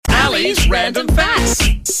Sally's Random Facts.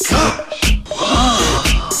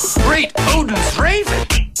 Great Odin's Raven.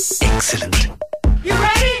 Excellent. You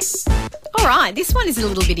ready? All right, this one is a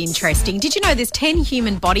little bit interesting. Did you know there's 10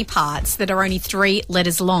 human body parts that are only 3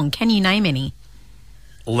 letters long? Can you name any?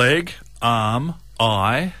 Leg, arm,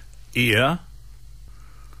 eye, ear,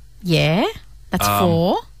 Yeah, that's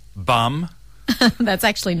 4. bum, That's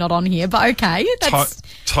actually not on here, but okay.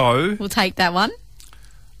 toe. We'll take that one.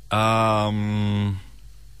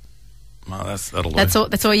 No, that'll do.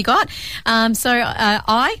 That's all you got.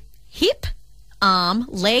 Eye, hip, arm,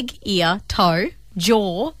 leg, ear, toe,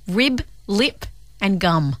 jaw, rib, lip, and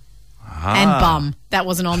gum. And bum. That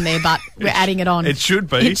wasn't on there, but we're adding it on. It should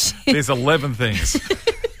be. There's 11 things.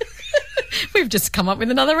 We've just come up with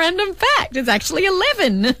another random fact. It's actually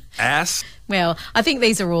 11. Ass. Well, I think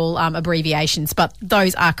these are all abbreviations, but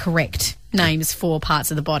those are correct names for parts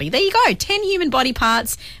of the body. There you go. 10 human body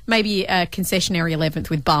parts, maybe a concessionary 11th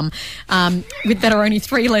with bum, that are only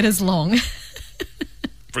 3 letters long.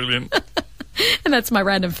 Brilliant. And that's my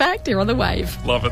random fact here on The Wave. Love it.